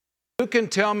Who can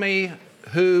tell me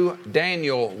who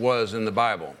Daniel was in the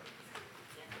Bible?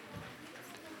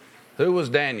 Who was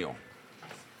Daniel?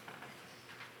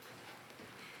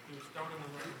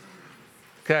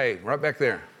 Okay, right back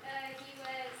there. He was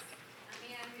a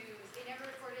man who, they never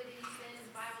recorded any sin in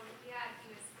the Bible that he had.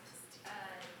 He was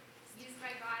used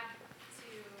by God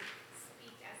to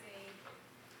speak as a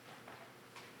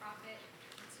prophet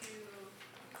to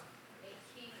a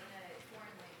king in a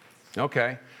foreign land.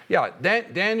 Okay. Yeah,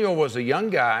 Daniel was a young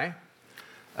guy.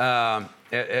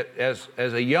 As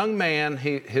a young man,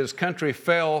 his country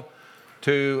fell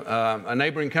to a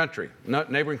neighboring country.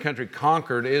 Neighboring country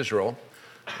conquered Israel,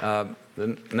 the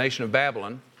nation of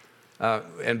Babylon.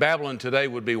 And Babylon today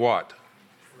would be what?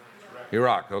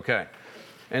 Iraq, okay.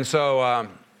 And so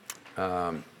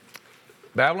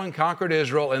Babylon conquered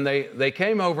Israel, and they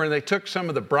came over and they took some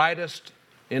of the brightest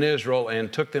in Israel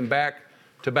and took them back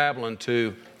to Babylon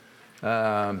to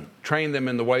train them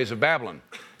in the ways of Babylon.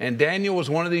 And Daniel was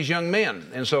one of these young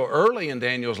men. And so early in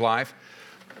Daniel's life,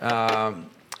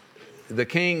 the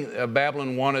king of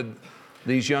Babylon wanted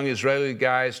these young Israeli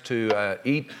guys to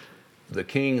eat the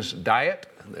king's diet,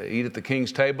 eat at the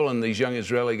king's table. And these young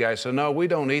Israeli guys said, no, we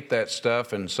don't eat that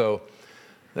stuff. And so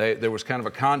there was kind of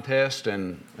a contest,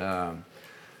 and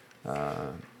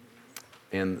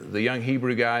the young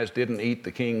Hebrew guys didn't eat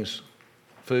the king's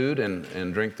food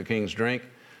and drink the king's drink.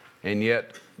 And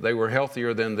yet they were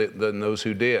healthier than those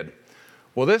who did.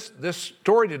 Well, this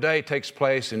story today takes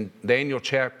place in Daniel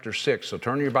chapter 6. So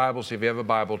turn your Bibles, if you have a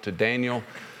Bible, to Daniel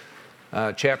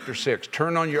chapter 6.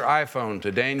 Turn on your iPhone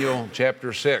to Daniel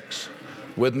chapter 6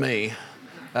 with me.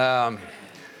 By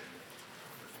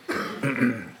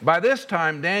this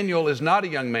time, Daniel is not a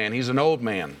young man. He's an old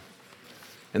man.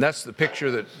 And that's the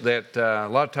picture that a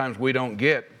lot of times we don't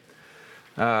get.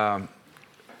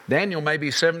 Daniel may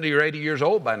be 70 or 80 years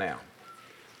old by now.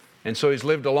 And so he's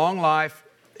lived a long life.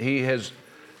 He has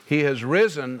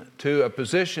risen to a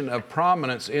position of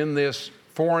prominence in this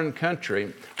foreign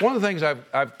country. One of the things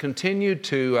I've continued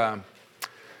to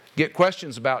get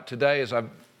questions about today as I've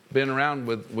been around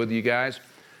with you guys,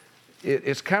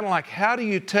 it's kind of like, how do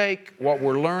you take what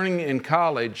we're learning in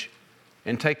college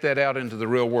and take that out into the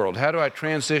real world? How do I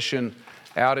transition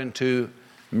out into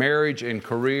marriage and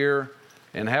career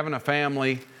and having a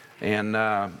family? And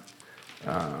I'm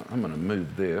going to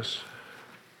move this.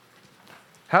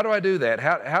 How do I do that?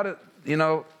 How do, you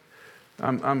know,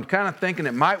 I'm kind of thinking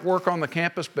it might work on the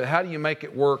campus, but how do you make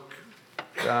it work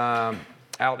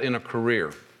out in a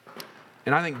career?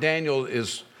 And I think Daniel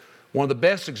is one of the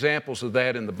best examples of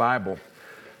that in the Bible.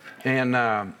 And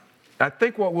I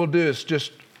think what we'll do is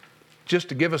just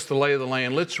to give us the lay of the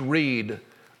land, let's read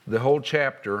the whole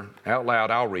chapter out loud.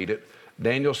 I'll read it.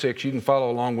 Daniel 6, you can follow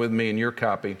along with me in your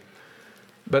copy.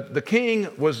 But the king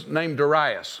was named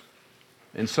Darius.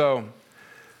 And so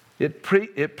it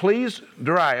pleased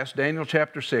Darius, Daniel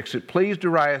chapter 6, it pleased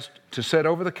Darius to set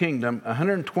over the kingdom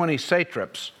 120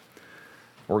 satraps,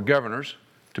 or governors,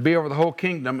 to be over the whole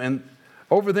kingdom, and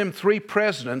over them 3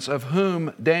 presidents, of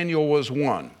whom Daniel was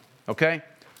one. Okay?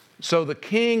 So the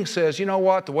king says, you know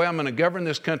what, the way I'm going to govern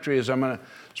this country is I'm going to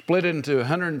split it into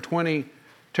 120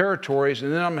 territories,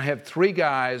 and then I'm going to have 3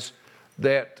 guys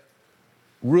that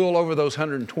rule over those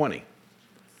 120.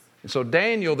 And so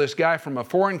Daniel, this guy from a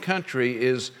foreign country,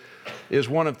 is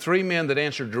one of 3 men that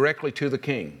answer directly to the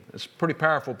king. It's a pretty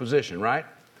powerful position, right?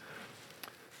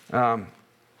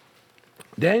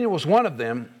 Daniel was one of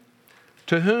them,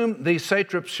 to whom these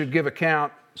satraps should give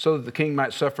account, so that the king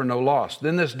might suffer no loss.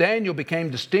 Then this Daniel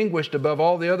became distinguished above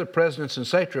all the other presidents and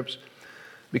satraps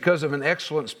because an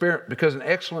excellent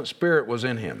spirit was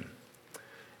in him.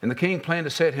 And the king planned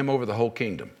to set him over the whole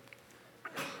kingdom.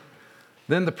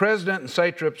 Then the presidents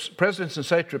and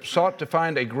satraps sought to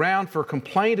find a ground for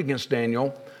complaint against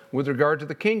Daniel with regard to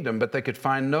the kingdom, but they could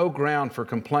find no ground for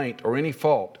complaint or any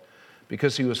fault,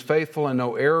 because he was faithful and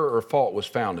no error or fault was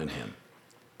found in him.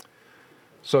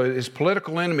 So his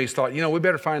political enemies thought, we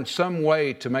better find some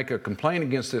way to make a complaint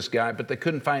against this guy, but they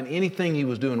couldn't find anything he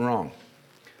was doing wrong.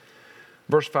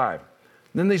 Verse 5,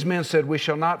 then these men said, we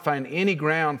shall not find any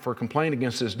ground for complaint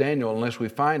against this Daniel unless we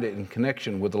find it in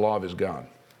connection with the law of his God.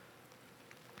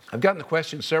 I've gotten the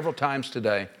question several times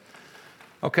today.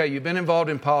 Okay, you've been involved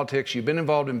in politics, you've been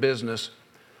involved in business.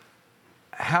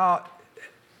 How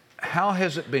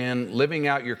has it been living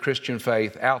out your Christian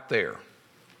faith out there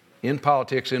in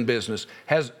politics, in business?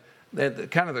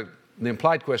 The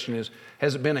implied question is,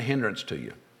 has it been a hindrance to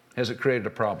you? Has it created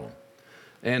a problem?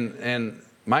 And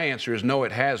my answer is no,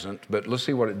 it hasn't, but let's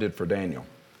see what it did for Daniel.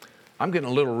 I'm getting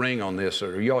a little ring on this.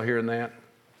 Are y'all hearing that?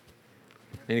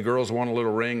 Any girls want a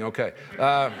little ring? Okay.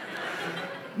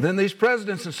 Then these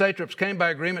presidents and satraps came by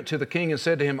agreement to the king and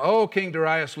said to him, "O King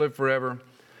Darius, live forever.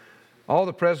 All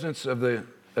the presidents of the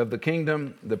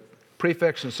kingdom, the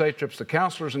prefects and satraps, the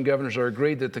counselors and governors are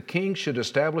agreed that the king should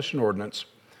establish an ordinance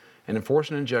and enforce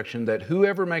an injunction that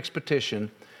whoever makes petition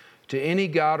to any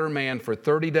god or man for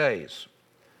 30 days,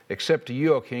 except to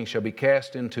you, O king, shall be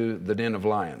cast into the den of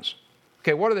lions."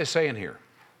 Okay, what are they saying here?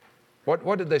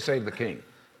 What did they say to the king?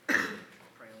 Pray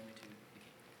only to the king.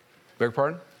 Beg your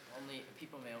pardon?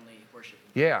 People may only worship.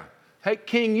 Yeah. Hey,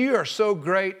 king, you are so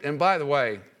great. And by the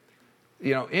way,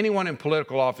 you know, anyone in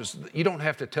political office, you don't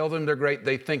have to tell them they're great.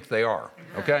 They think they are,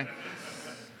 okay?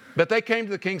 But they came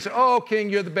to the king and said, "Oh, king,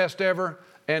 you're the best ever.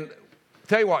 And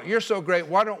tell you what, you're so great.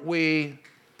 Why don't you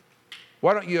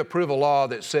approve a law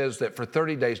that says that for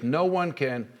 30 days, no one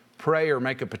can pray or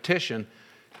make a petition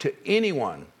to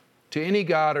anyone, to any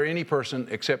god or any person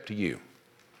except to you?"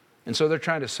 And so they're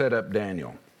trying to set up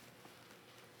Daniel.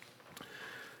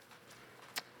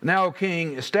 "Now, O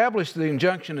king, establish the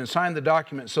injunction and sign the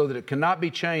document so that it cannot be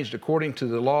changed according to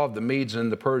the law of the Medes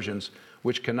and the Persians,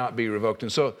 which cannot be revoked."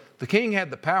 And so the king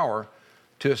had the power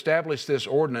to establish this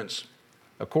ordinance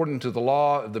according to the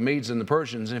law of the Medes and the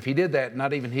Persians. And if he did that,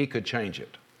 not even he could change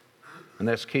it. And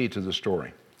that's key to the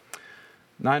story.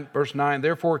 Verse 9,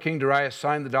 "Therefore King Darius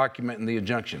signed the document and the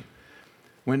injunction."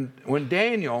 When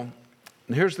Daniel,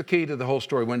 and here's the key to the whole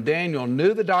story, when Daniel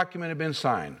knew the document had been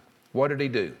signed, what did he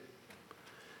do?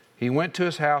 He went to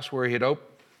his house where he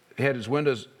had his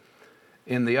windows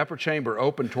in the upper chamber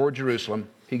open toward Jerusalem.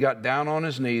 He got down on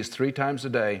his knees 3 times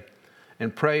a day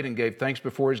and prayed and gave thanks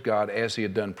before his God as he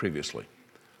had done previously.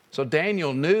 So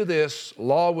Daniel knew this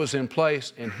law was in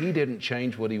place, and he didn't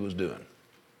change what he was doing.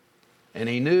 And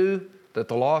he knew that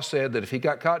the law said that if he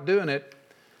got caught doing it,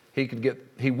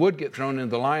 he would get thrown into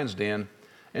the lion's den.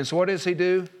 And so what does he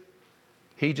do?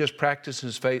 He just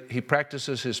practices faith. He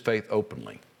practices his faith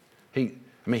openly.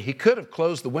 He could have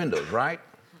closed the windows, right?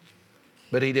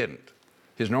 But he didn't.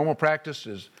 His normal practice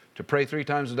is to pray 3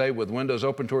 times a day with windows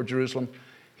open toward Jerusalem.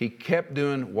 He kept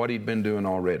doing what he'd been doing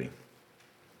already.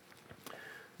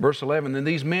 Verse 11, "Then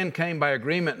these men came by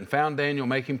agreement and found Daniel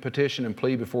making petition and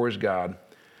plea before his God.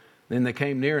 Then they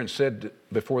came near and said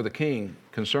before the king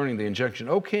concerning the injunction,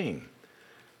 'O king,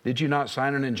 did you not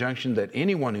sign an injunction that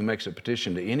anyone who makes a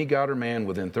petition to any god or man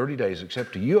within 30 days,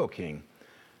 except to you, O king,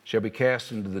 shall be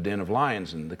cast into the den of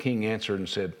lions?' And the king answered and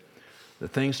said, 'The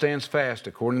thing stands fast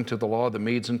according to the law of the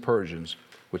Medes and Persians,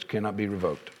 which cannot be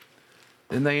revoked.'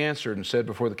 Then they answered and said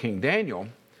before the king, 'Daniel,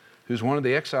 who's one of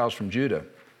the exiles from Judah,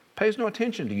 pays no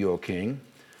attention to you, O king,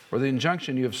 or the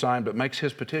injunction you have signed, but makes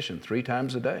his petition 3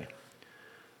 times a day.'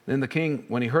 Then the king,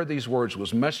 when he heard these words,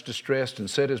 was much distressed and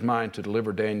set his mind to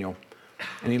deliver Daniel.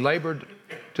 And he labored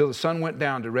till the sun went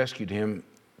down to rescue him.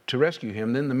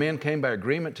 Then the men came by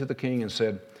agreement to the king and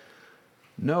said,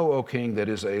 'Know, O king, that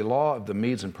is a law of the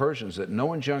Medes and Persians that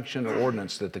no injunction or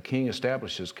ordinance that the king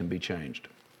establishes can be changed.'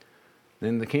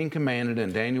 Then the king commanded,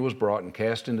 and Daniel was brought and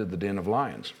cast into the den of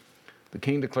lions. The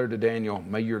king declared to Daniel,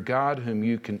 'May your God, whom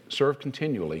you can serve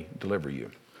continually, deliver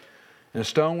you.' And a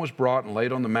stone was brought and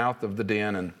laid on the mouth of the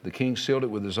den, and the king sealed it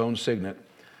with his own signet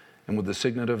and with the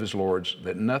signet of his lords,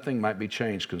 that nothing might be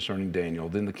changed concerning Daniel.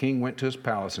 Then the king went to his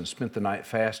palace and spent the night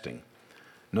fasting.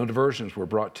 No diversions were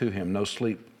brought to him, no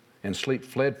sleep, and sleep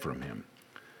fled from him."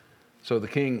 So the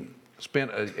king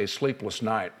spent a sleepless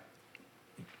night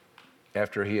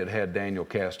after he had had Daniel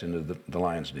cast into the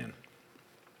lion's den.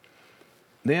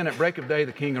 Then at break of day,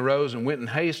 the king arose and went in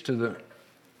haste to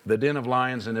the den of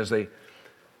lions, and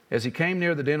as he came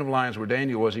near the den of lions where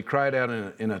Daniel was, he cried out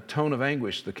in a tone of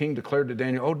anguish. The king declared to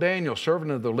Daniel, "O Daniel,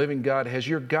 servant of the living God, has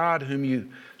your God, whom you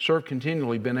serve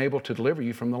continually, been able to deliver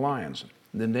you from the lions?"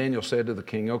 And then Daniel said to the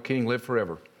king, "O king, live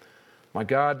forever. My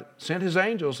God sent his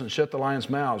angels and shut the lions'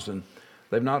 mouths, and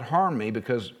they've not harmed me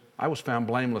because I was found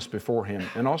blameless before him.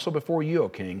 And also before you, O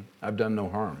king, I've done no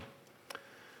harm."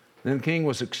 Then the king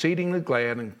was exceedingly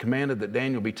glad and commanded that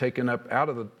Daniel be taken up out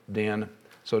of the den.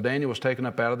 So Daniel was taken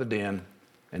up out of the den,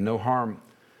 and no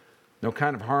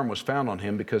kind of harm was found on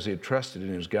him because he had trusted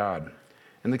in his God.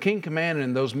 And the king commanded,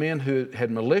 and those men who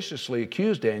had maliciously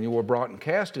accused Daniel were brought and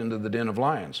cast into the den of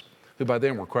lions, who by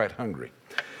then were quite hungry.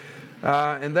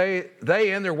 And they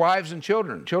and their wives and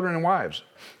children and wives.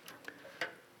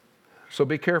 So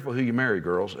be careful who you marry,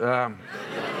 girls.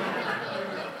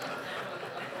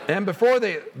 And before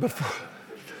they hit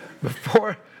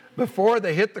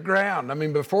the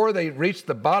ground, before they reached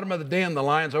the bottom of the den, the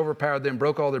lions overpowered them,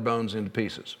 broke all their bones into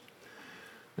pieces.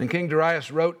 Then King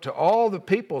Darius wrote to all the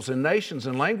peoples and nations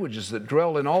and languages that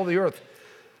dwell in all the earth.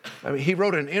 He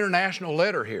wrote an international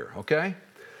letter here, okay?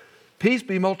 Peace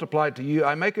be multiplied to you.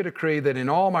 I make a decree that in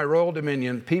all my royal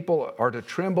dominion, people are to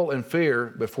tremble and fear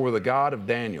before the God of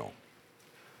Daniel.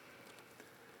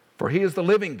 For he is the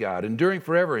living God, enduring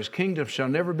forever. His kingdom shall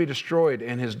never be destroyed,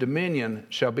 and his dominion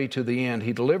shall be to the end.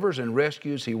 He delivers and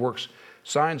rescues. He works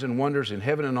signs and wonders in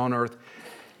heaven and on earth.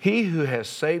 He who has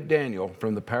saved Daniel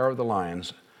from the power of the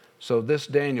lions. So this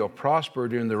Daniel prospered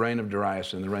during the reign of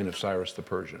Darius and the reign of Cyrus the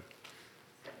Persian.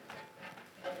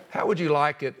 How would you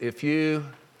like it if you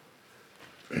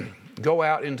go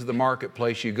out into the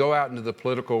marketplace, you go out into the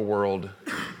political world,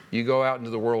 you go out into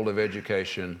the world of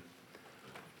education,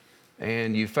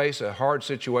 and you face a hard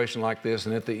situation like this,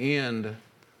 and at the end,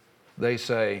 they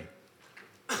say,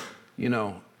 you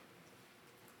know,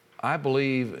 I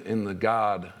believe in the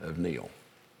God of Neil.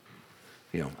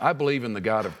 You know, I believe in the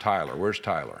God of Tyler. Where's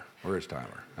Tyler? Where is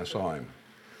Tyler? I saw him.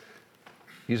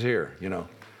 He's here, you know.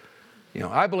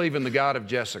 I believe in the God of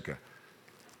Jessica.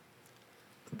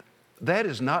 That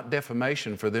is not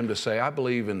defamation for them to say, I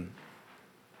believe in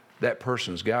that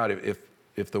person's God.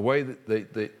 If the way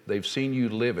that they've seen you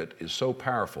live it is so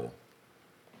powerful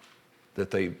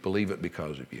that they believe it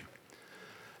because of you.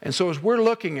 And so as we're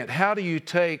looking at how do you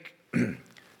take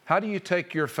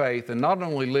your faith and not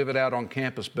only live it out on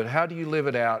campus, but how do you live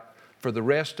it out for the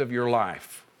rest of your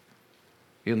life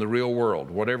in the real world,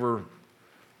 whatever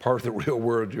part of the real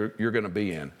world you're going to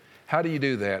be in. How do you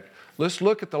do that? Let's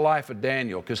look at the life of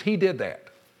Daniel, because he did that.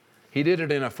 He did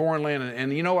it in a foreign land.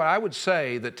 And you know what? I would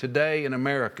say that today in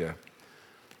America,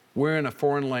 we're in a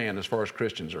foreign land as far as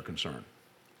Christians are concerned.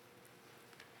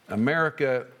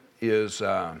 America is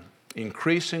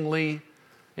increasingly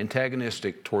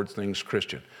antagonistic towards things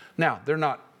Christian. Now, they're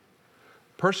not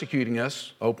persecuting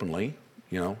us openly,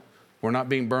 you know. We're not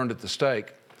being burned at the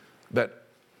stake. But,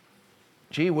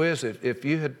 gee whiz, if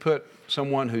you had put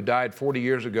someone who died 40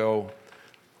 years ago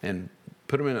and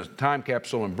put them in a time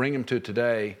capsule and bring them to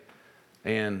today,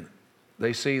 and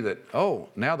they see that, oh,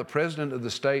 now the president of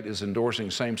the state is endorsing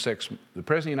same-sex, the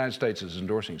president of the United States is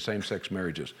endorsing same-sex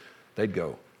marriages, they'd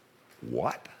go,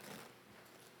 what?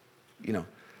 You know,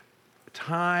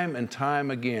 time and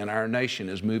time again, our nation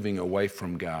is moving away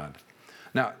from God.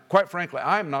 Now, quite frankly,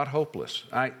 I'm not hopeless.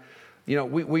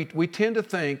 We tend to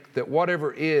think that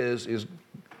whatever is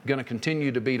going to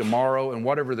continue to be tomorrow, and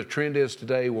whatever the trend is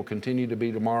today will continue to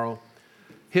be tomorrow.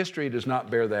 History does not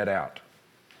bear that out.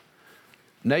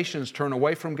 Nations turn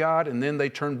away from God, and then they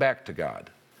turn back to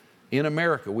God. In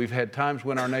America, we've had times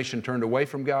when our nation turned away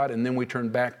from God, and then we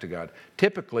turned back to God.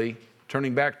 Typically,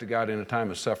 turning back to God in a time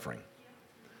of suffering,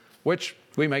 which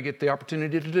we may get the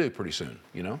opportunity to do pretty soon,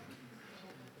 you know.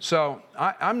 So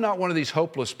I'm not one of these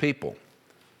hopeless people,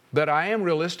 but I am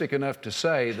realistic enough to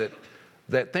say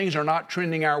that things are not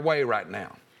trending our way right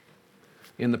now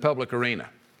in the public arena.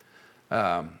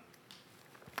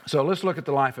 So let's look at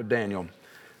the life of Daniel.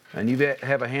 And you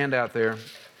have a handout there.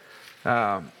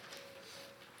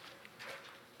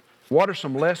 What are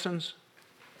some lessons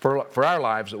for our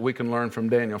lives that we can learn from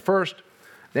Daniel? First,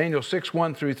 Daniel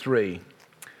 6:1-3.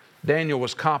 Daniel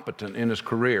was competent in his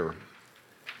career,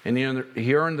 and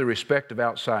he earned the respect of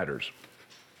outsiders.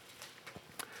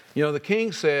 You know, the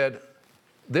king said,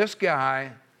 this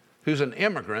guy who's an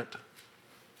immigrant,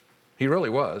 he really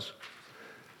was,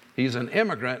 he's an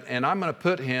immigrant, and I'm going to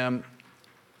put him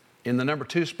in the number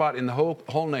 2 spot in the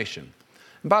whole nation.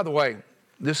 And by the way,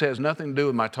 this has nothing to do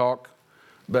with my talk,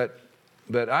 but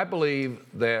I believe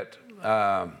that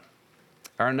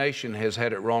our nation has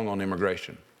had it wrong on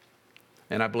immigration.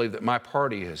 And I believe that my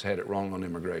party has had it wrong on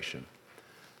immigration.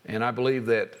 And I believe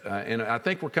that, and I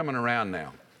think we're coming around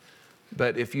now.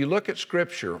 But if you look at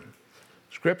Scripture,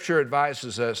 Scripture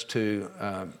advises us to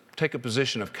take a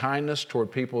position of kindness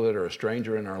toward people that are a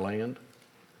stranger in our land.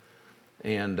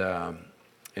 And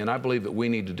I believe that we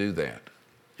need to do that.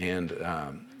 And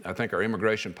I think our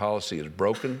immigration policy is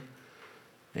broken.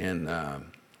 And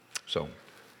so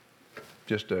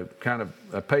just a kind of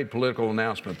a paid political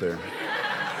announcement there.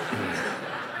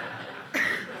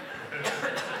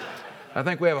 I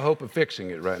think we have a hope of fixing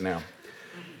it right now.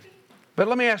 But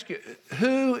let me ask you,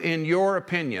 who, in your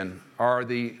opinion, are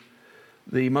the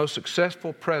most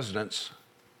successful presidents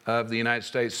of the United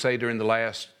States, say, during the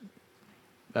last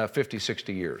 50,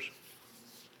 60 years?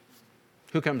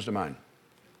 Who comes to mind?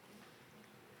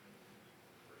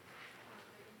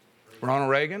 Ronald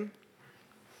Reagan?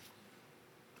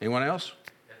 Anyone else?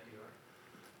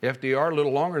 FDR, a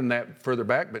little longer than that further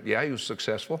back, but yeah, he was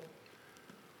successful.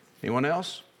 Anyone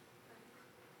else?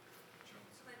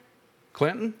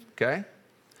 Clinton?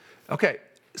 Okay.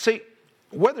 See,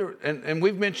 whether, and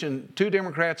we've mentioned 2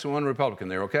 Democrats and 1 Republican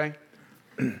there, okay?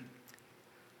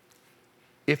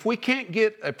 if we can't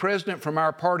get a president from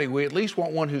our party, we at least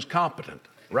want one who's competent,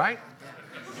 right?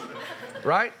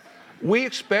 Right? We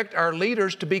expect our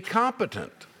leaders to be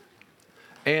competent.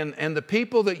 And the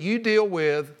people that you deal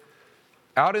with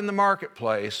out in the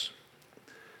marketplace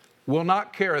will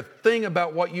not care a thing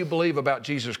about what you believe about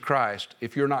Jesus Christ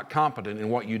if you're not competent in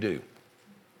what you do.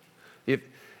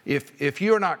 If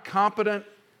you're not competent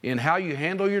in how you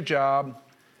handle your job,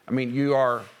 I mean,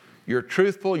 you're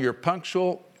truthful, you're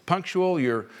punctual,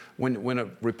 when a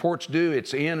report's due,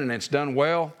 it's in and it's done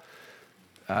well.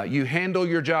 You handle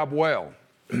your job well.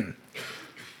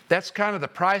 That's kind of the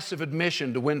price of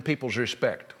admission to win people's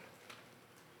respect.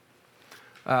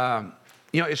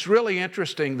 It's really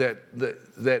interesting that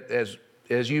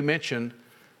as you mentioned,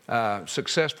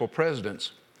 successful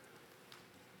presidents,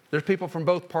 there's people from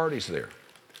both parties there.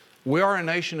 We are a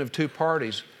nation of two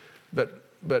parties, but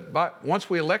once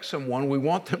we elect someone, we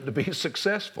want them to be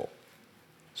successful.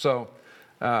 So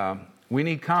we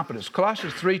need competence.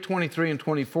 Colossians 3:23 and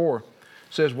 24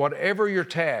 says, whatever your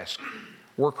task,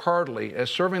 work heartily as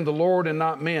serving the Lord and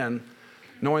not men,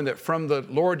 knowing that from the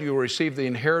Lord you will receive the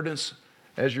inheritance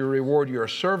as your reward. You are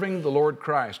serving the Lord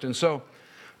Christ. And so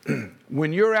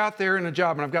when you're out there in a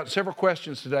job, and I've got several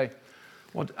questions today,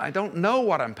 well, I don't know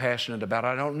what I'm passionate about.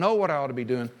 I don't know what I ought to be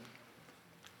doing.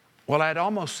 Well, I'd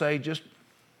almost say just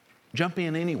jump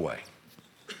in anyway.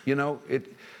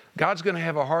 God's going to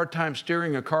have a hard time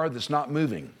steering a car that's not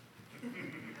moving.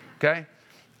 Okay?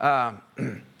 And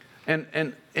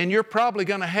you're probably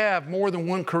going to have more than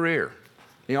one career.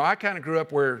 I kind of grew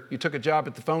up where you took a job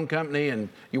at the phone company and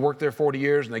you worked there 40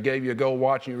 years and they gave you a gold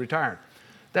watch and you retired.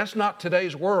 That's not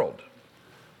today's world.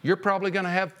 You're probably going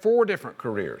to have 4 different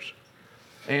careers.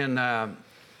 And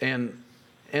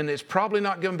it's probably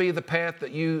not going to be the path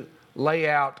that you lay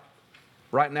out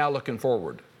right now looking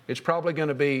forward. There's probably going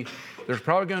to be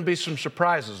some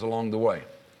surprises along the way.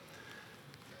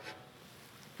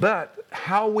 But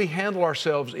how we handle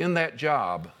ourselves in that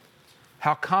job,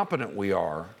 how competent we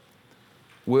are,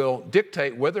 will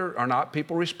dictate whether or not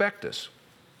people respect us.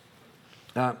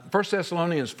 1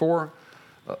 Thessalonians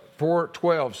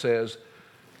 4:12 says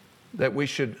that we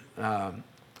should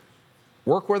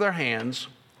work with our hands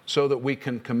so that we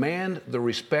can command the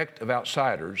respect of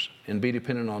outsiders and be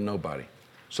dependent on nobody.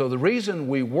 So the reason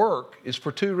we work is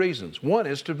for 2 reasons. One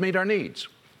is to meet our needs.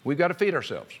 We've got to feed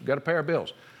ourselves. We've got to pay our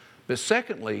bills. But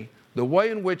secondly, the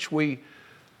way in which we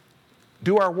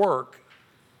do our work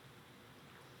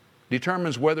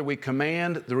determines whether we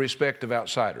command the respect of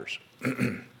outsiders.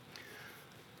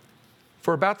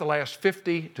 For about the last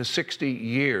 50 to 60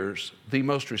 years, the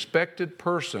most respected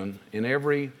person in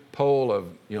every poll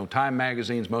of, Time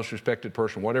Magazine's most respected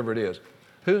person, whatever it is,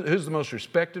 who's the most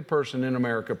respected person in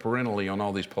America perennially on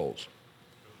all these polls?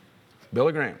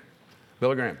 Billy Graham.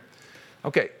 Billy Graham.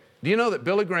 Okay, do you know that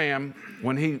Billy Graham,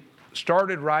 when he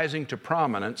started rising to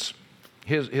prominence,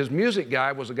 his music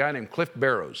guy was a guy named Cliff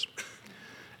Barrows.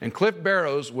 And Cliff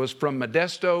Barrows was from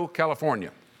Modesto,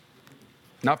 California,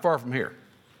 not far from here.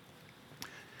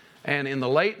 And in the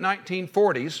late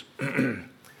 1940s,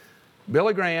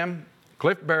 Billy Graham,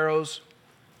 Cliff Barrows,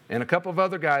 and a couple of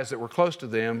other guys that were close to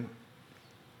them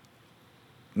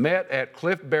met at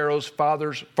Cliff Barrows'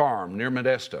 father's farm near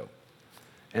Modesto.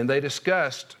 And they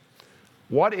discussed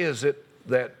what is it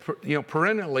that,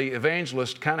 perennially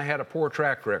evangelists kind of had a poor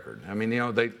track record. I mean, they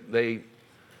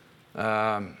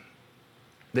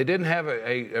didn't have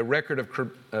a record of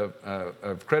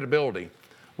credibility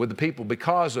with the people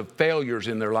because of failures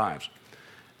in their lives.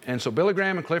 And so Billy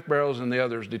Graham and Cliff Barrows and the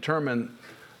others determined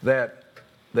that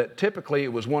typically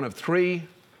it was one of 3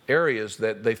 areas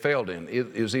that they failed in.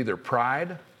 It was either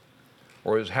pride,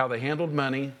 or it was how they handled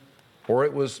money, or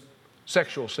it was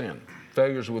sexual sin,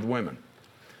 failures with women.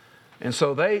 And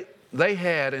so they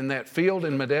had in that field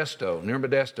in Modesto, near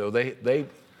Modesto,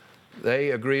 they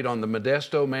agreed on the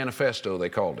Modesto Manifesto, they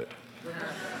called it.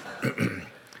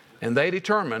 And they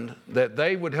determined that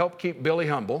they would help keep Billy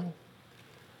humble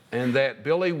and that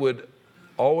Billy would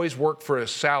always work for a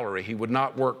salary. He would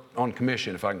not work on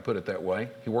commission, if I can put it that way.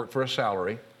 He worked for a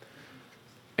salary.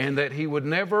 And that he would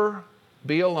never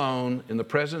be alone in the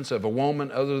presence of a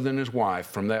woman other than his wife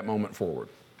from that moment forward.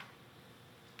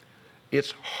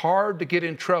 It's hard to get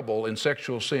in trouble in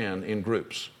sexual sin in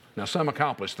groups. Now, some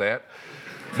accomplish that,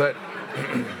 but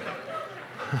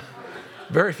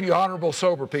very few honorable,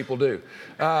 sober people do.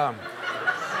 And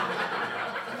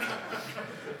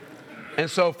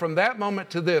so from that moment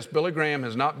to this, Billy Graham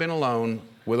has not been alone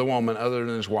with a woman other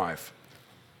than his wife.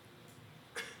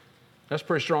 That's a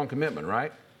pretty strong commitment,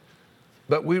 right?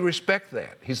 But we respect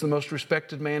that. He's the most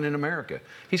respected man in America.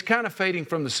 He's kind of fading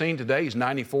from the scene today. He's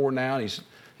 94 now.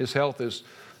 His health is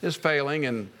is failing,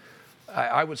 and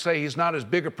I would say he's not as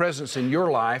big a presence in your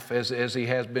life as he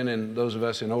has been in those of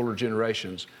us in older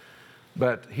generations,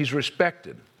 but he's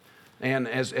respected. And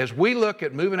as we look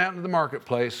at moving out into the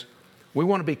marketplace, we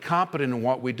want to be competent in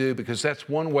what we do, because that's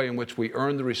one way in which we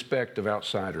earn the respect of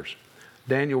outsiders.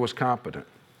 Daniel was competent.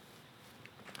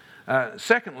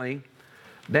 Secondly,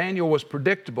 Daniel was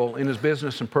predictable in his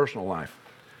business and personal life.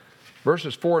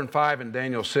 Verses 4 and 5 in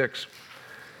Daniel 6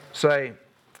 say,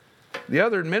 the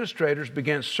other administrators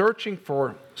began searching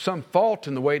for some fault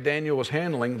in the way Daniel was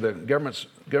handling the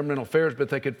governmental affairs, but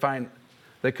they couldn't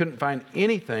find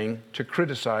anything to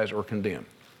criticize or condemn.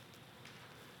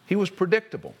 He was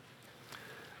predictable.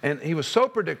 And he was so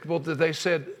predictable that they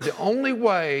said, the only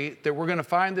way that we're going to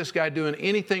find this guy doing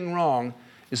anything wrong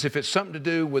is if it's something to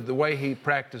do with the way he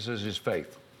practices his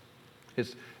faith.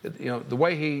 The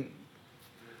way he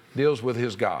deals with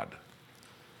his God.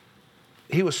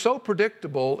 He was so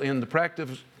predictable in the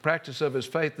practice of his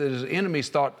faith that his enemies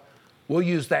thought, we'll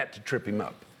use that to trip him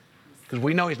up, because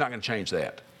we know he's not going to change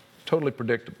that. Totally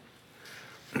predictable.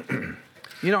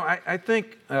 I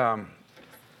think there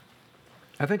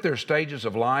are stages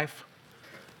of life,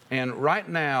 and right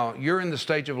now you're in the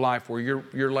stage of life where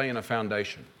you're laying a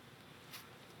foundation.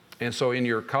 And so in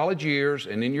your college years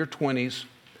and in your 20s,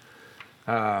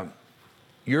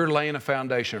 you're laying a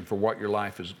foundation for what your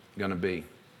life is going to be.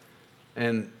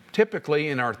 And typically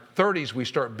in our 30s, we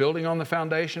start building on the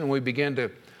foundation, and we begin to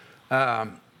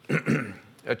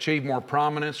achieve more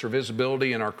prominence or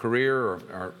visibility in our career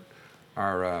or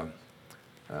our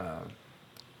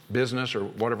business or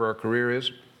whatever our career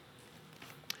is.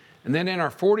 And then in our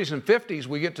 40s and 50s,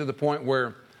 we get to the point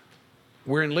where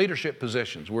we're in leadership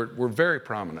positions. We're very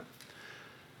prominent.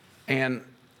 And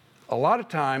a lot of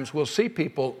times we'll see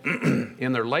people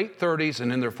in their late 30s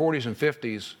and in their 40s and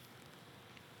 50s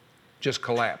just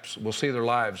collapse. We'll see their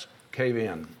lives cave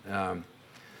in.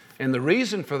 And the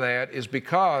reason for that is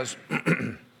because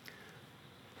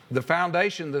the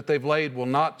foundation that they've laid will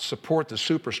not support the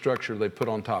superstructure they put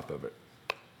on top of it.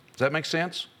 Does that make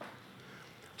sense?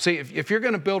 See, if you're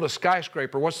going to build a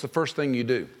skyscraper, what's the first thing you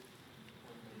do?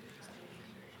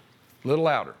 A little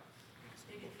louder.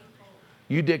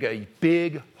 You dig a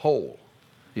big hole.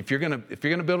 If you're going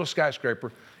to build a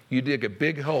skyscraper, you dig a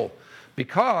big hole,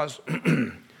 because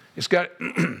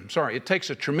it takes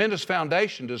a tremendous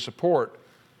foundation to support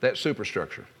that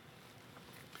superstructure.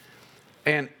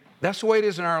 And that's the way it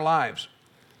is in our lives.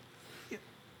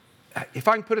 If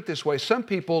I can put it this way, some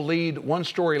people lead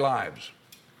one-story lives,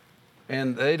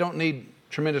 and they don't need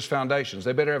tremendous foundations.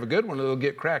 They better have a good one or they'll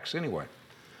get cracks anyway.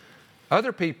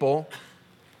 Other people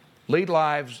lead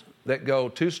lives that go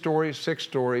 2 stories, 6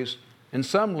 stories, and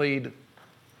some lead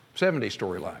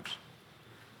 70-story lives.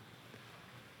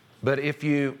 But if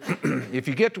you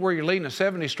get to where you're leading a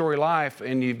 70-story life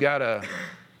and you've got a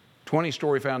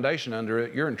 20-story foundation under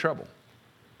it, you're in trouble.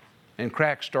 And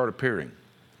cracks start appearing.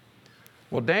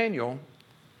 Well, Daniel,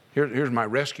 here's my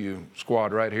rescue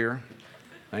squad right here.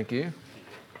 Thank you.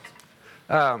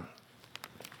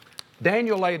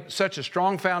 Daniel laid such a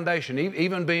strong foundation,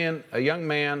 even being a young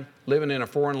man living in a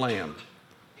foreign land.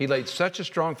 He laid such a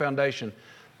strong foundation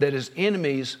that his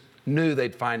enemies knew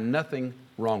they'd find nothing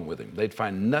wrong with him. They'd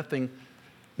find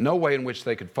no way in which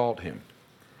they could fault him.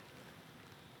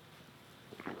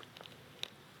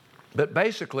 But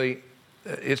basically,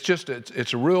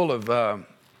 it's a rule of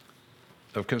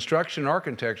construction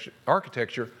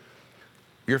architecture.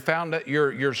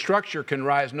 Your structure can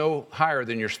rise no higher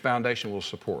than your foundation will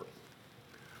support.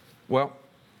 Well,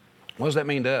 what does that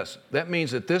mean to us? That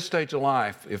means at this stage of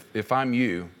life, if I'm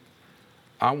you,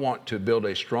 I want to build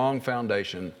a strong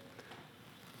foundation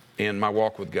in my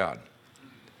walk with God.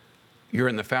 You're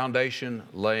in the foundation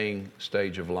laying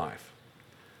stage of life.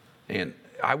 And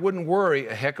I wouldn't worry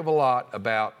a heck of a lot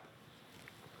about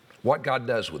what God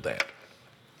does with that.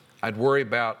 I'd worry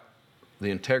about the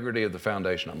integrity of the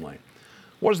foundation I'm laying.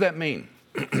 What does that mean?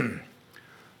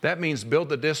 That means build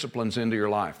the disciplines into your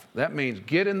life. That means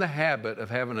get in the habit of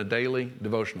having a daily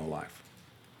devotional life.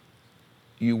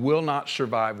 You will not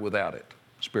survive without it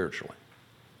spiritually.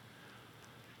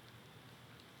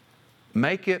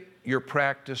 Make it your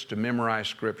practice to memorize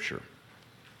Scripture.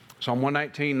 Psalm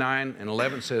 119, 9 and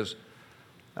 11 says,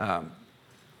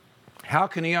 how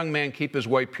can a young man keep his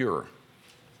way pure?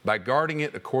 By guarding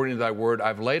it according to thy word.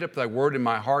 I've laid up thy word in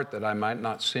my heart that I might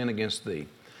not sin against thee.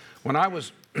 When I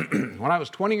was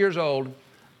 20 years old,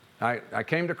 I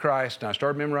came to Christ and I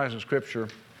started memorizing Scripture.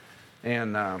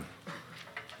 And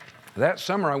that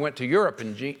summer I went to Europe,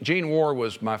 and Gene Warr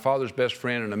was my father's best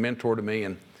friend and a mentor to me.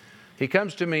 And he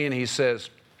comes to me and he says,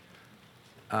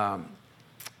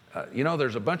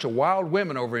 there's a bunch of wild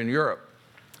women over in Europe.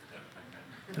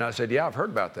 And I said, yeah, I've heard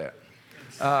about that.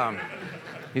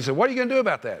 He said, what are you going to do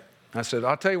about that? I said,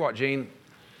 I'll tell you what, Gene,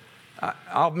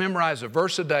 I'll memorize a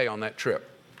verse a day on that trip.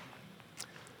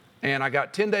 And I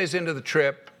got 10 days into the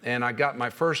trip, and I got my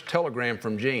first telegram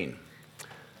from Gene.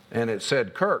 And it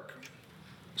said, Kirk,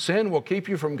 sin will keep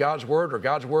you from God's word, or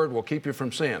God's word will keep you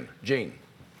from sin. Gene.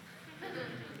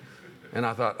 And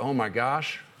I thought, oh my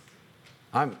gosh,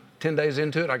 I'm 10 days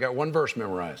into it, I got one verse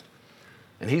memorized.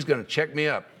 And he's going to check me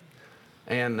up.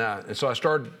 And so I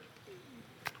started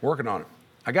working on it.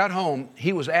 I got home.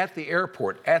 He was at the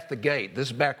airport, at the gate. This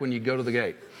is back when you go to the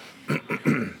gate.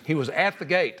 He was at the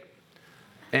gate.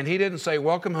 And he didn't say,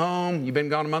 welcome home, you've been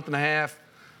gone a month and a half.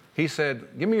 He said,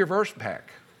 give me your verse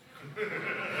pack.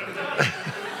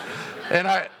 And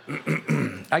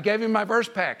I gave him my verse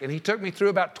pack, and he took me through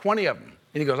about 20 of them.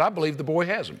 And he goes, I believe the boy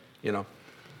has them, you know.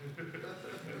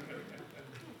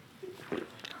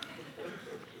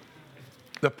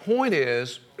 The point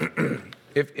is,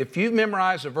 if you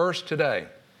memorize a verse today,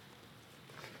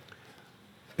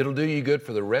 it'll do you good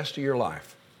for the rest of your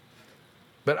life.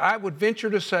 But I would venture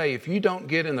to say, if you don't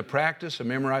get in the practice of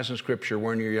memorizing Scripture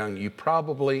when you're young, you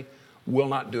probably will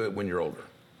not do it when you're older.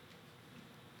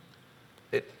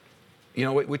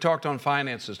 We talked on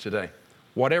finances today.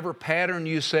 Whatever pattern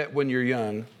you set when you're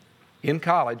young, in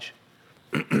college,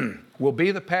 will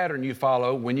be the pattern you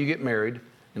follow when you get married,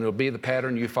 and it'll be the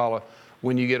pattern you follow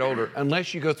when you get older,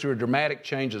 unless you go through a dramatic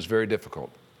change that's very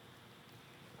difficult.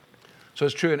 So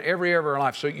it's true in every area of our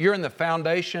life. So you're in the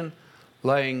foundation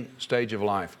laying stage of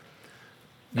life.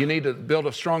 You need to build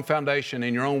a strong foundation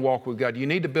in your own walk with God. You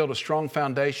need to build a strong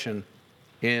foundation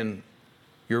in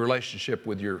your relationship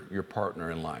with your partner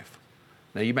in life.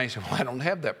 Now you may say, well, I don't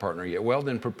have that partner yet. Well,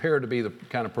 then prepare to be the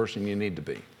kind of person you need to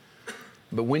be.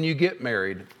 But when you get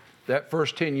married, that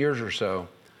first 10 years or so,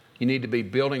 you need to be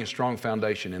building a strong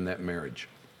foundation in that marriage.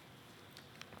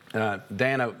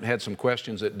 Dana had some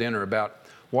questions at dinner about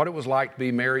what it was like to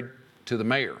be married to the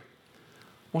mayor.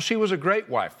 Well, she was a great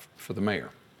wife for the mayor.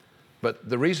 But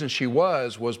the reason she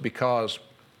was because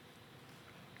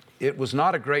it was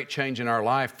not a great change in our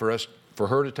life for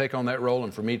her to take on that role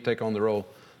and for me to take on the role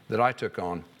that I took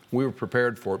on. We were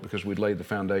prepared for it because we'd laid the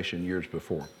foundation years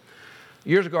before.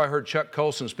 Years ago, I heard Chuck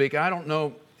Colson speak. I don't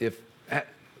know if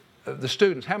the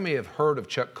students, how many have heard of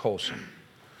Chuck Colson?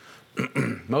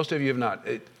 Most of you have not.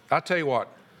 I'll tell you what,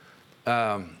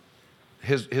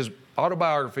 his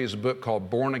autobiography is a book called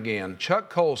Born Again. Chuck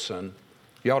Colson,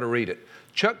 you ought to read it.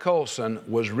 Chuck Colson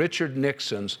was Richard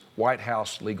Nixon's White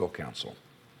House legal counsel.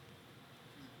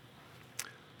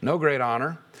 No great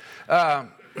honor.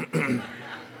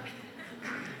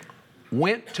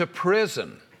 Went to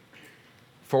prison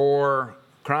for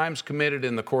crimes committed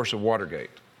in the course of Watergate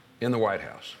in the White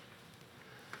House.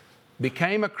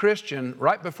 Became a Christian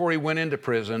right before he went into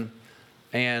prison.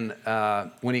 And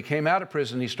when he came out of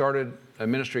prison, he started a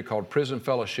ministry called Prison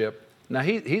Fellowship. Now,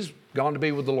 he's gone to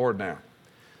be with the Lord now.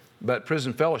 But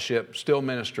Prison Fellowship still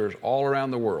ministers all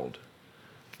around the world.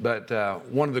 But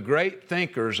one of the great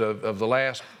thinkers of the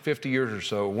last 50 years or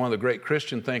so, one of the great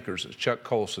Christian thinkers is Chuck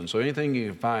Colson. So anything you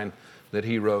can find that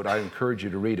he wrote, I encourage you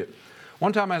to read it.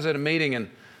 One time I was at a meeting and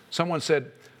someone said,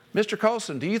 Mr.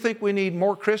 Colson, do you think we need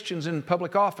more Christians in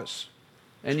public office?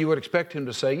 And you would expect him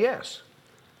to say yes.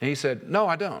 And he said, no,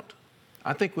 I don't.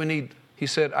 I think we need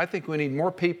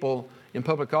more people in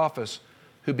public office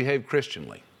who behave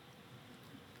Christianly.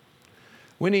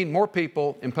 We need more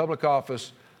people in public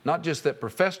office, not just that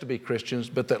profess to be Christians,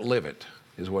 but that live it,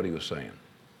 is what he was saying.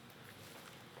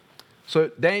 So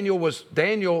Daniel was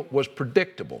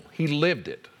predictable. He lived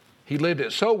it. He lived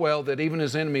it so well that even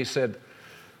his enemies said,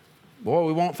 boy,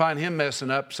 we won't find him messing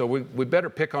up, so we better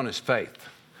pick on his faith.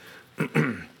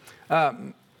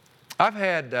 I've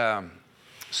had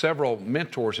several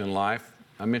mentors in life.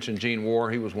 I mentioned Gene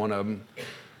Warr. He was one of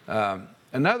them.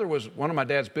 Another was one of my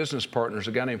dad's business partners,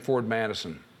 a guy named Ford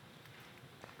Madison.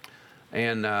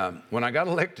 And when I got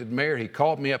elected mayor, he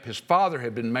called me up. His father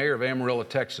had been mayor of Amarillo,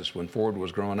 Texas, when Ford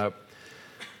was growing up.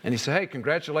 And he said, hey,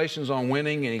 congratulations on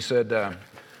winning. And he said,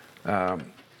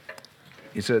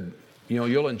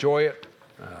 you'll enjoy it.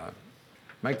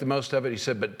 Make the most of it. He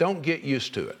said, but don't get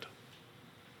used to it.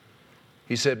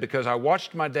 He said, because I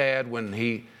watched my dad when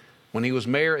he was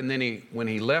mayor and then when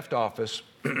he left office.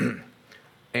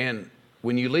 And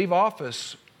when you leave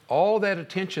office, all that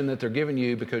attention that they're giving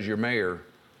you because you're mayor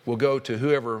will go to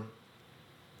whoever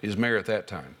is mayor at that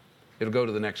time. It'll go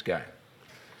to the next guy.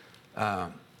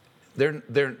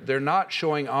 They're not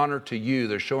showing honor to you.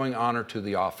 They're showing honor to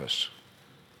the office.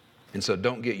 And so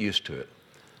don't get used to it.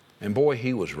 And boy,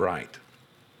 he was right.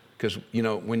 Because,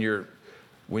 when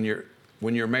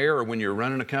you're mayor or when you're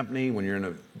running a company, when you're in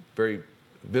a very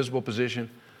visible position,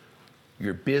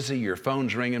 you're busy, your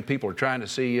phone's ringing, people are trying to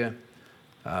see you.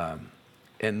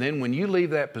 And then when you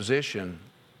leave that position,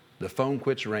 the phone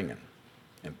quits ringing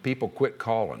and people quit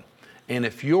calling. And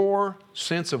if your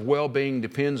sense of well-being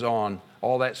depends on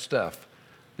all that stuff,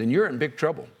 then you're in big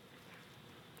trouble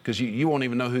because you won't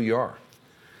even know who you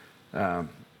are.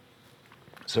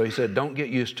 So he said, don't get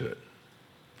used to it.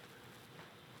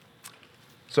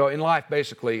 So in life,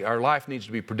 basically, our life needs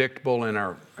to be predictable and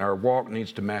our walk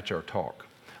needs to match our talk.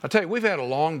 I'll tell you, we've had a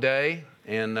long day,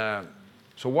 and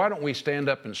so why don't we stand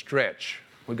up and stretch?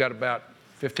 We've got about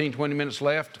 15, 20 minutes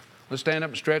left. Let's stand up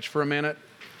and stretch for a minute.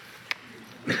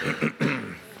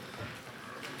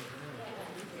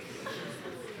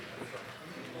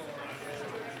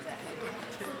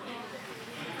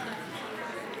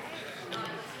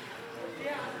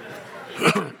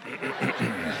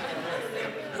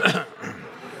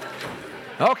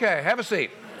 Okay, have a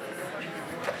seat.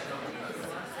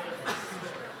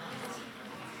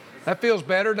 That feels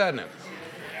better, doesn't it?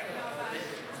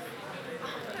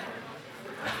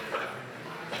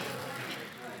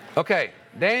 Okay,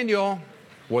 Daniel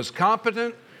was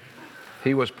competent,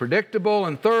 he was predictable,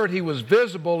 and third, he was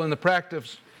visible in the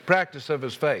practice of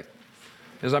his faith.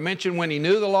 As I mentioned, when he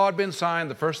knew the law had been signed,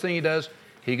 the first thing he does,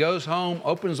 he goes home,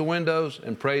 opens the windows,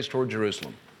 and prays toward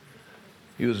Jerusalem.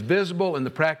 He was visible in the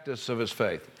practice of his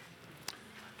faith.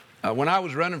 When I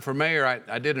was running for mayor,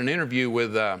 I did an interview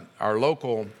with our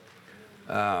local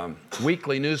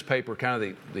weekly newspaper, kind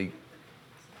of the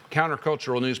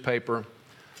countercultural newspaper,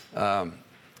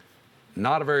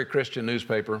 not a very Christian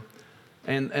newspaper.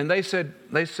 And they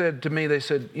said to me,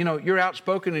 you know, you're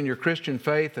outspoken in your Christian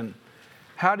faith, and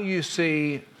how do you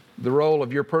see the role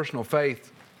of your personal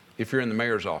faith if you're in the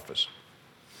mayor's office?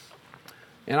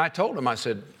 And I told them, I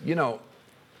said, you know,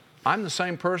 I'm the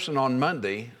same person on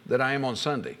Monday that I am on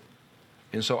Sunday.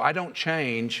 And so I don't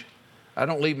change. I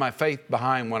don't leave my faith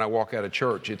behind when I walk out of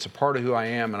church. It's a part of who I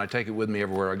am, and I take it with me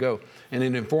everywhere I go. And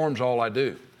it informs all I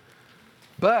do.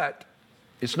 But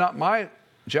it's not my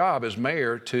job as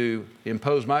mayor to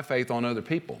impose my faith on other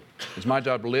people. It's my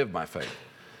job to live my faith.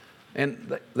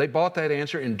 And they bought that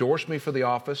answer, endorsed me for the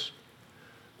office.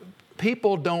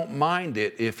 People don't mind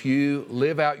it if you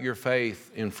live out your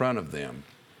faith in front of them,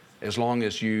 as long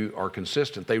as you are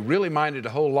consistent. They really mind it a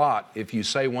whole lot if you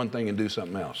say one thing and do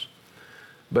something else.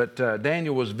 But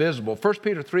Daniel was visible. 1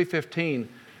 Peter 3:15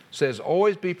 says,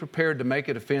 always be prepared to make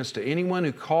a defense to anyone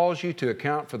who calls you to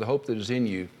account for the hope that is in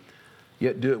you,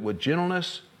 yet do it with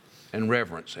gentleness and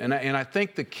reverence. And I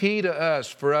think the key to us,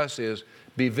 for us, is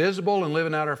be visible in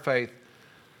living out our faith,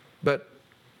 but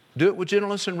do it with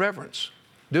gentleness and reverence.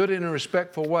 Do it in a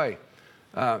respectful way.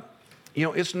 You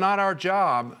know, it's not our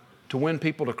job to win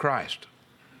people to Christ.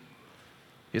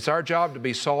 It's our job to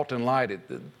be salt and light.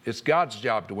 It's God's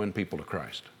job to win people to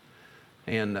Christ.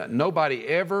 And nobody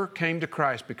ever came to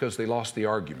Christ because they lost the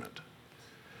argument.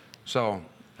 So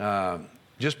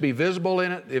just be visible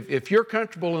in it. If you're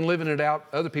comfortable in living it out,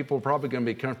 other people are probably going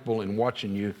to be comfortable in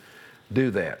watching you do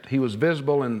that. He was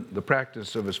visible in the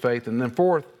practice of his faith. And then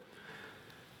fourth,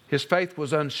 his faith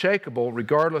was unshakable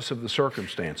regardless of the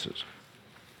circumstances.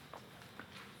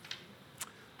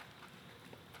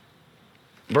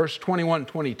 Verse 21 and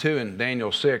 22 in Daniel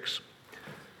 6,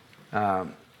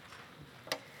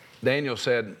 Daniel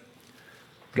said,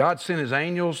 God sent his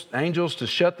angels to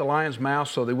shut the lion's mouth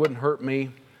so they wouldn't hurt me,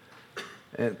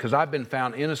 because I've been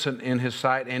found innocent in his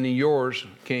sight and in yours,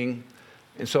 King.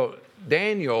 And so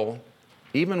Daniel,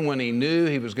 even when he knew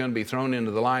he was going to be thrown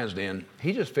into the lion's den,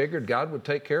 he just figured God would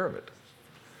take care of it.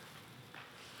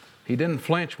 He didn't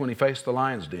flinch when he faced the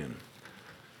lion's den.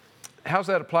 How's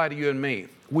that apply to you and me?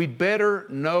 We'd better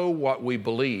know what we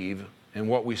believe and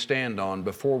what we stand on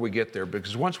before we get there,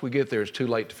 because once we get there, it's too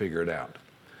late to figure it out.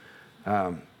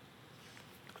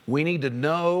 We need to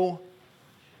know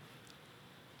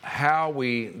how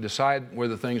we decide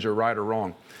whether things are right or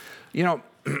wrong. You know,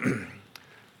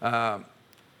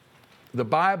 the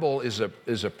Bible is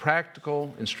a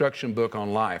practical instruction book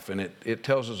on life, and it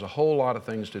tells us a whole lot of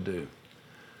things to do.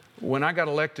 When I got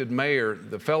elected mayor,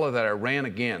 the fellow that I ran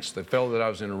against, the fellow that I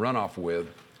was in a runoff with,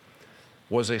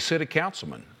 was a city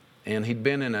councilman. And he'd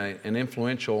been in an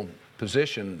influential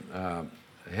position,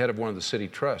 head of one of the city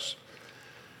trusts.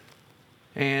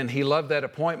 And he loved that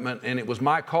appointment, and it was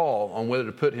my call on whether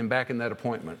to put him back in that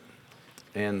appointment.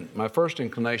 And my first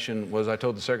inclination was, I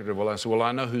told the secretary, well,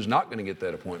 I know who's not going to get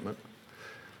that appointment,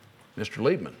 Mr.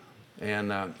 Liebman.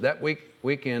 And that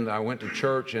weekend, I went to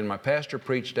church, and my pastor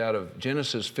preached out of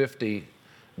Genesis 50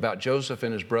 about Joseph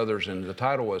and his brothers, and the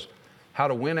title was, How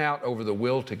to Win Out Over the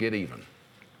Will to Get Even.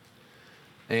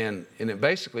 And it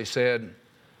basically said,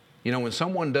 You know, when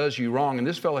someone does you wrong, and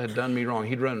this fellow had done me wrong,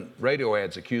 he'd run radio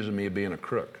ads accusing me of being a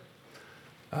crook,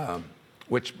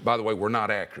 which, by the way, were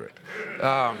not accurate.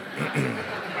 But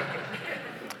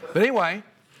anyway,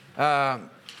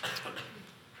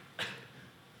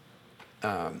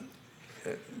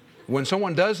 when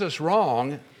someone does us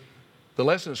wrong, the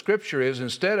lesson of Scripture is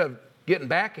instead of getting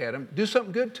back at them, do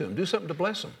something good to them, do something to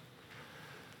bless them.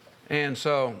 And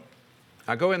so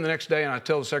I go in the next day and I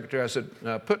tell the secretary, I said,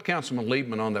 put Councilman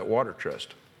Liebman on that water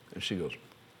trust. And she goes,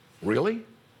 really?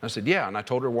 I said, yeah, and I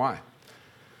told her why.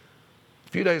 A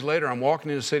few days later, I'm walking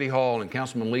into City Hall and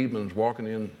Councilman Liebman's walking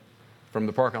in from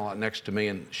the parking lot next to me,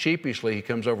 and sheepishly he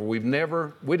comes over. We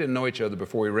didn't know each other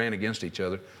before we ran against each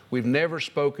other. We've never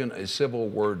spoken a civil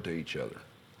word to each other.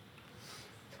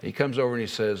 He comes over and he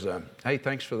says, hey,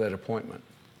 thanks for that appointment.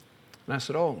 And I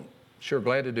said, oh, sure,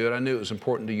 glad to do it. I knew it was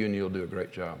important to you and you'll do a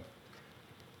great job.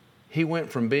 He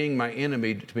went from being my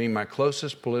enemy to being my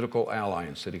closest political ally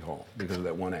in City Hall because of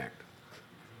that one act.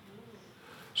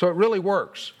 So it really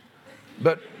works.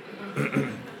 But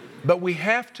we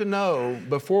have to know,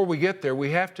 before we get there,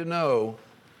 we have to know,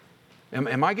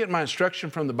 am I getting my instruction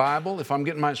from the Bible? If I'm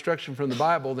getting my instruction from the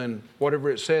Bible, then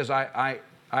whatever it says, I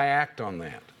act on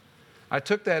that. I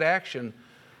took that action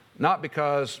not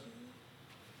because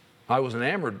I was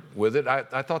enamored with it.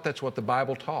 I thought that's what the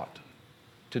Bible taught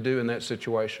to do in that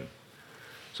situation.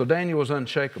 So Daniel was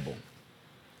unshakable.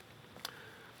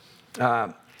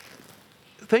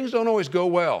 Things don't always go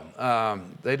well.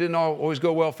 They didn't always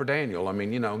go well for Daniel. I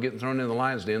mean, you know, getting thrown in the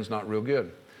lion's den is not real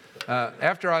good.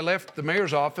 After I left the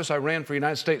mayor's office, I ran for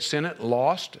United States Senate,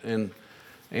 lost, and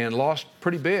lost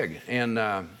pretty big. And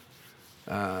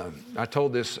I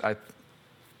told this, I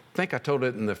think I told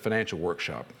it in the financial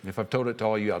workshop. If I've told it to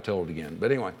all you, I'll tell it again.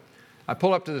 But anyway, I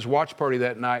pull up to this watch party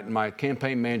that night, and my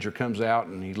campaign manager comes out,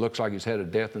 and he looks like he's had a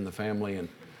death in the family.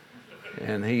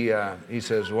 And he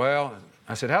says, well,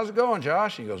 I said, how's it going,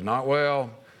 Josh? He goes, not well.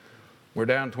 We're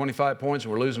down 25 points,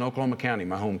 and we're losing Oklahoma County,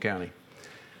 my home county.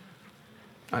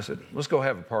 I said, let's go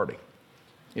have a party.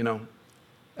 You know,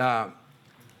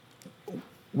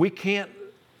 we can't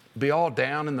be all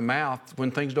down in the mouth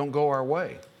when things don't go our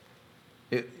way.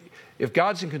 If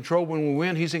God's in control when we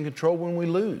win, He's in control when we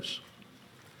lose.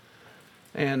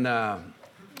 And after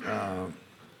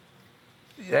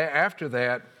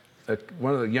that,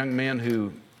 one of the young men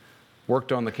who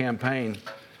worked on the campaign,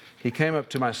 he came up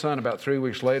to my son about 3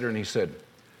 weeks later and he said,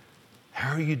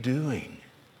 how are you doing?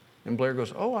 And Blair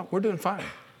goes, oh, we're doing fine.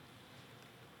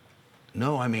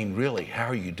 No, I mean, really, how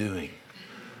are you doing?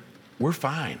 We're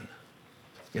fine.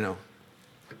 You know,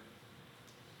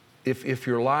 if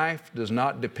your life does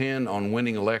not depend on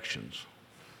winning elections,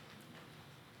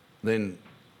 then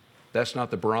that's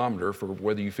not the barometer for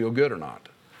whether you feel good or not.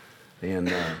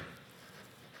 And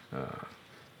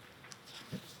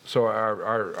so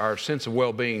our sense of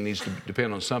well-being needs to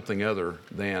depend on something other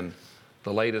than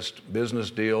the latest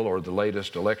business deal or the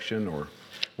latest election or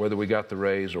whether we got the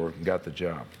raise or got the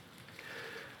job.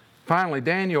 Finally,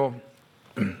 Daniel,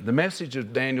 the message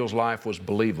of Daniel's life was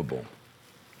believable.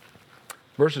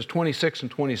 Verses 26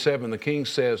 and 27, the king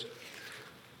says,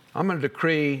 I'm going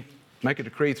to make a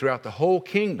decree throughout the whole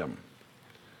kingdom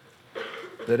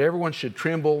that everyone should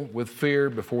tremble with fear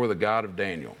before the God of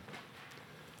Daniel.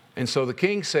 And so the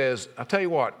king says, I'll tell you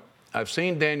what, I've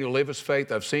seen Daniel live his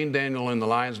faith. I've seen Daniel in the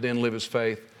lion's den live his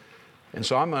faith. And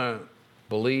so I'm going to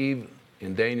believe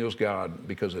in Daniel's God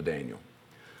because of Daniel.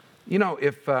 You know,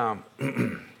 if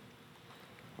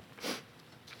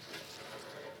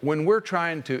when we're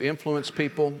trying to influence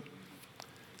people,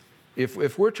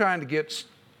 if we're trying to get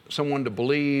someone to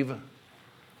believe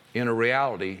in a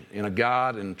reality, in a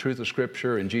God, in the truth of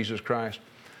Scripture, in Jesus Christ,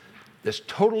 that's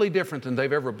totally different than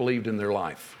they've ever believed in their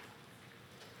life,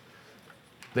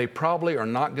 they probably are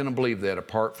not going to believe that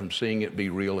apart from seeing it be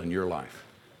real in your life.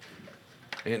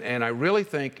 And I really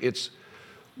think it's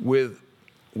with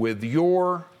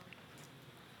your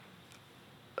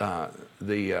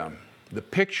the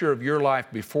picture of your life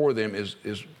before them is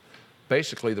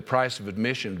basically the price of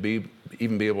admission to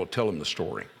even be able to tell them the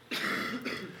story.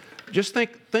 Just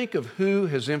think of who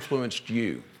has influenced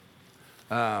you.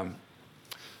 How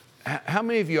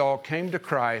many of y'all came to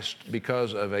Christ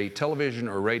because of a television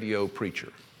or radio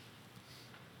preacher?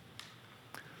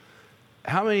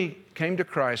 How many came to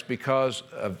Christ because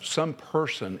of some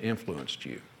person influenced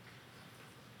you?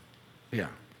 Yeah.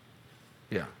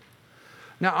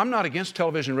 Now, I'm not against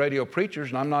television, radio preachers,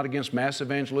 and I'm not against mass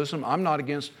evangelism. I'm not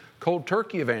against cold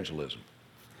turkey evangelism.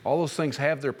 All those things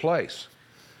have their place.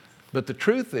 But the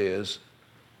truth is,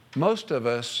 most of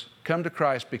us come to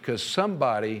Christ because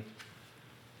somebody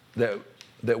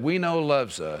that we know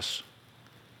loves us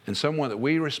and someone that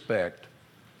we respect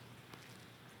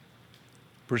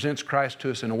presents Christ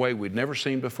to us in a way we'd never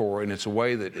seen before, and it's a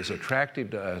way that is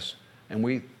attractive to us, and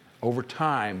we, over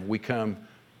time, we come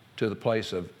to the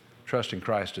place of trusting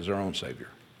Christ as our own Savior.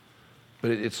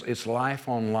 But it's life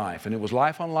on life, and it was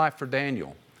life on life for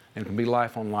Daniel, and it can be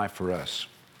life on life for us.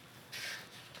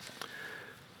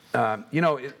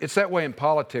 It's that way in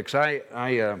politics.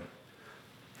 I'm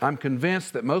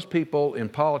convinced that most people in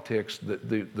politics,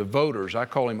 the voters, I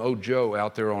call him Old Joe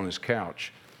out there on his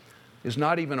couch, is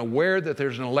not even aware that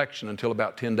there's an election until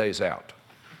about 10 days out.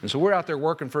 And so we're out there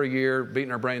working for a year,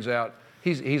 beating our brains out.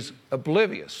 He's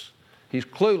oblivious. He's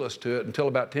clueless to it until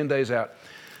about 10 days out.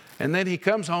 And then he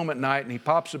comes home at night and he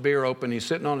pops a beer open. He's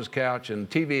sitting on his couch and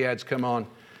TV ads come on.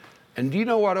 And do you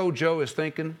know what Old Joe is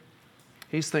thinking?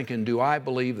 He's thinking, do I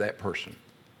believe that person?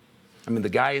 I mean, the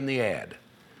guy in the ad.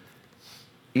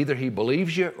 Either he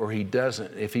believes you or he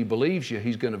doesn't. If he believes you,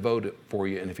 he's going to vote for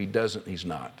you. And if he doesn't, he's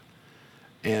not.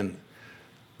 And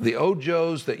the Old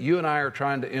Joes that you and I are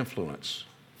trying to influence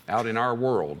out in our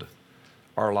world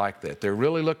are like that. They're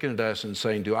really looking at us and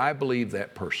saying, do I believe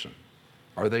that person?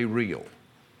 Are they real?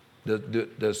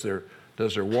 Does their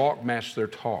walk match their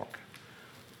talk?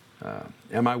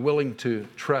 Am I willing to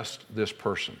trust this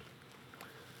person?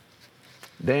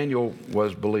 Daniel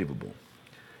was believable.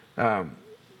 I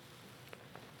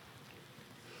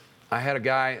had a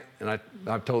guy, and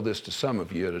I've told this to some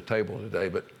of you at a table today,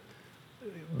 but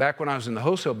back when I was in the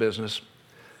wholesale business,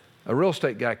 a real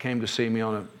estate guy came to see me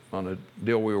on a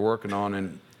deal we were working on,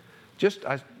 and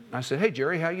I said, hey,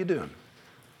 Jerry, how you doing?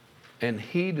 And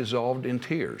he dissolved in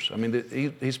tears. I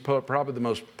mean, he's probably the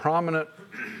most prominent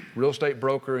real estate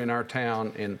broker in our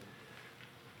town, and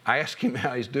I asked him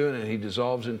how he's doing, and he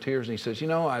dissolves in tears, and he says,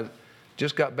 I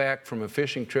just got back from a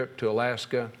fishing trip to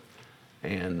Alaska,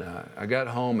 and I got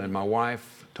home, and my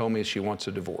wife told me she wants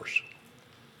a divorce.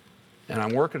 And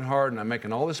I'm working hard, and I'm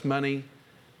making all this money,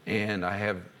 and I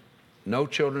have no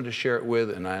children to share it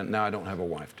with, and now I don't have a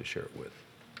wife to share it with.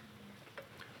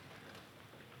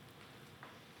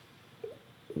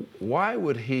 Why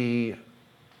would he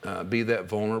be that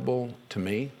vulnerable to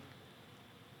me?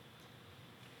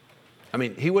 I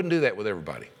mean, he wouldn't do that with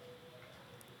everybody.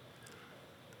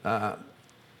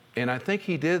 And I think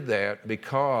he did that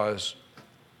because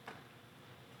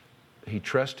he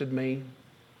trusted me.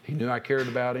 He knew I cared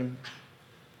about him.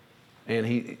 And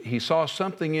he saw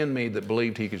something in me that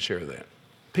believed he could share that.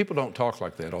 People don't talk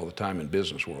like that all the time in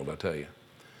business world, I tell you.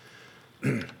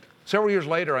 Several years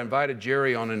later, I invited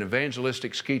Jerry on an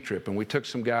evangelistic ski trip, and we took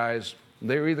some guys.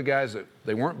 They were either guys that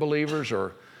they weren't believers,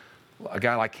 or a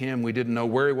guy like him, we didn't know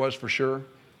where he was for sure,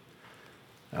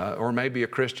 or maybe a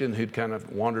Christian who'd kind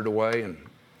of wandered away. And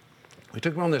we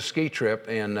took him on this ski trip,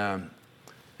 and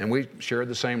we shared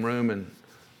the same room. And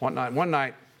one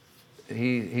night,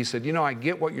 he said, I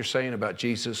get what you're saying about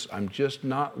Jesus. I'm just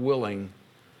not willing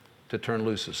to turn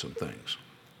loose of some things.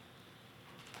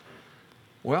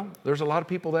 Well, there's a lot of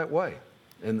people that way.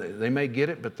 And they may get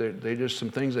it, but they're just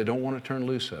some things they don't want to turn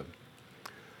loose of.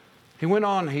 He went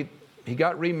on, he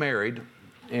got remarried,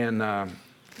 and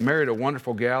married a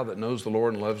wonderful gal that knows the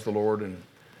Lord and loves the Lord. And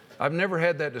I've never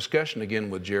had that discussion again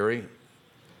with Jerry.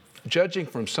 Judging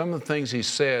from some of the things he's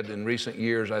said in recent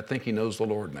years, I think he knows the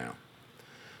Lord now.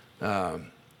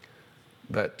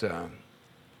 But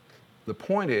the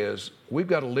point is, we've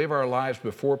got to live our lives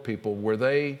before people where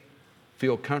they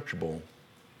feel comfortable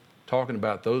talking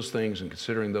about those things and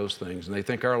considering those things, and they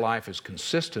think our life is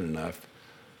consistent enough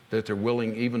that they're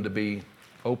willing even to be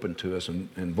open to us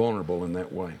and vulnerable in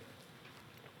that way.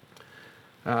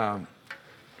 Well,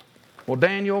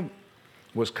 Daniel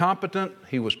was competent,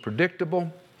 he was predictable,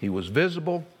 he was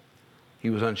visible, he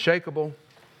was unshakable,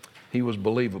 he was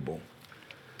believable.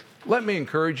 Let me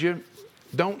encourage you,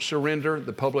 don't surrender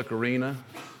the public arena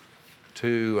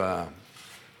to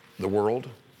the world.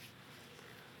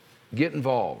 Get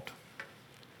involved.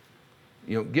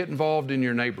 Get involved in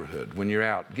your neighborhood when you're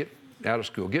out. Get out of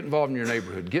school. Get involved in your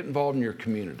neighborhood. Get involved in your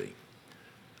community.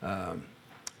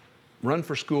 Run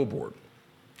for school board.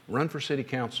 Run for city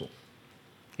council.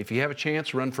 If you have a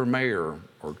chance, run for mayor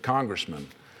or congressman.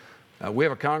 We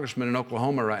have a congressman in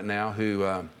Oklahoma right now who,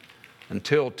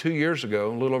 until 2 years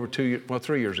ago, a little over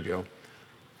 3 years ago,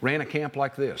 ran a camp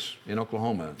like this in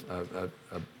Oklahoma,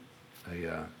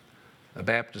 a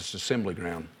Baptist assembly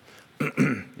ground.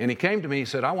 And he came to me, he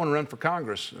said, I want to run for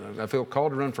Congress. I feel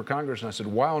called to run for Congress. And I said,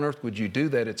 why on earth would you do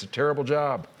that? It's a terrible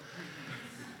job.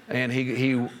 And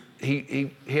he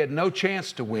had no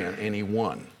chance to win, and he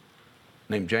won,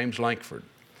 named James Lankford.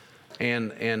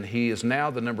 And he is now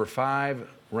the number 5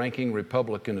 ranking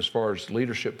Republican as far as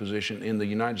leadership position in the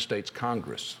United States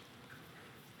Congress.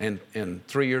 And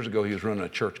 3 years ago, he was running a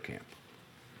church camp.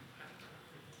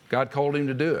 God called him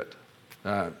to do it.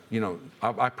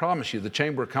 I promise you, the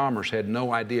Chamber of Commerce had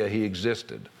no idea he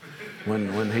existed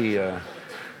when he...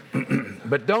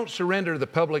 But don't surrender the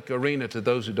public arena to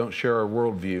those who don't share our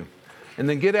worldview. And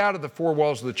then get out of the four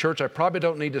walls of the church. I probably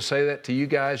don't need to say that to you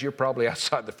guys. You're probably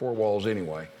outside the four walls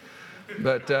anyway.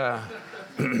 But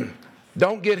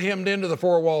don't get hemmed into the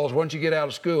four walls once you get out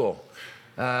of school.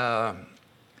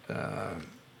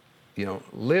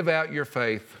 Live out your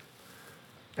faith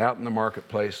out in the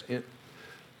marketplace.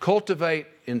 Cultivate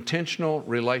intentional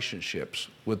relationships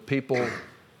with people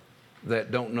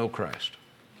that don't know Christ.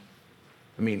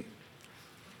 I mean,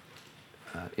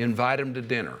 invite them to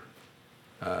dinner.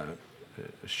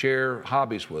 Share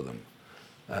hobbies with them.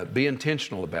 Be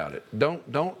intentional about it. Don't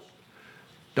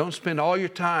spend all your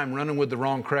time running with the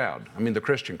wrong crowd. I mean, the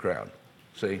Christian crowd.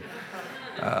 See?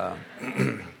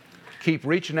 Keep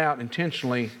reaching out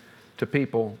intentionally to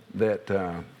people that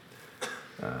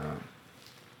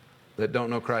don't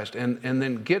know Christ. And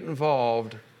then get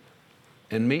involved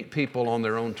and meet people on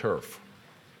their own turf.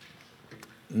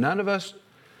 None of us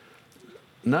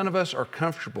are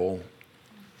comfortable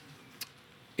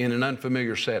in an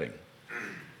unfamiliar setting.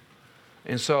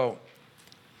 And so,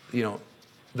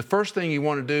 the first thing you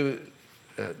want to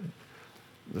do,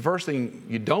 the first thing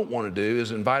you don't want to do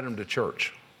is invite them to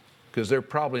church, because they're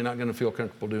probably not going to feel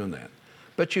comfortable doing that.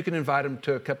 But you can invite them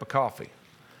to a cup of coffee.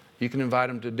 You can invite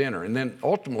them to dinner. And then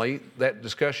ultimately, that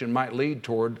discussion might lead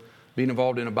toward being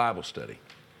involved in a Bible study.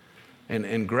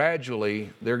 And gradually,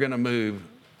 they're going to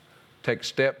take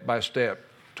step by step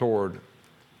toward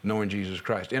knowing Jesus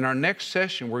Christ. In our next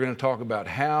session, we're going to talk about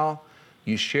how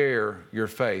you share your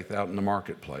faith out in the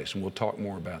marketplace, and we'll talk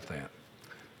more about that.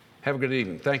 Have a good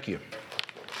evening. Thank you.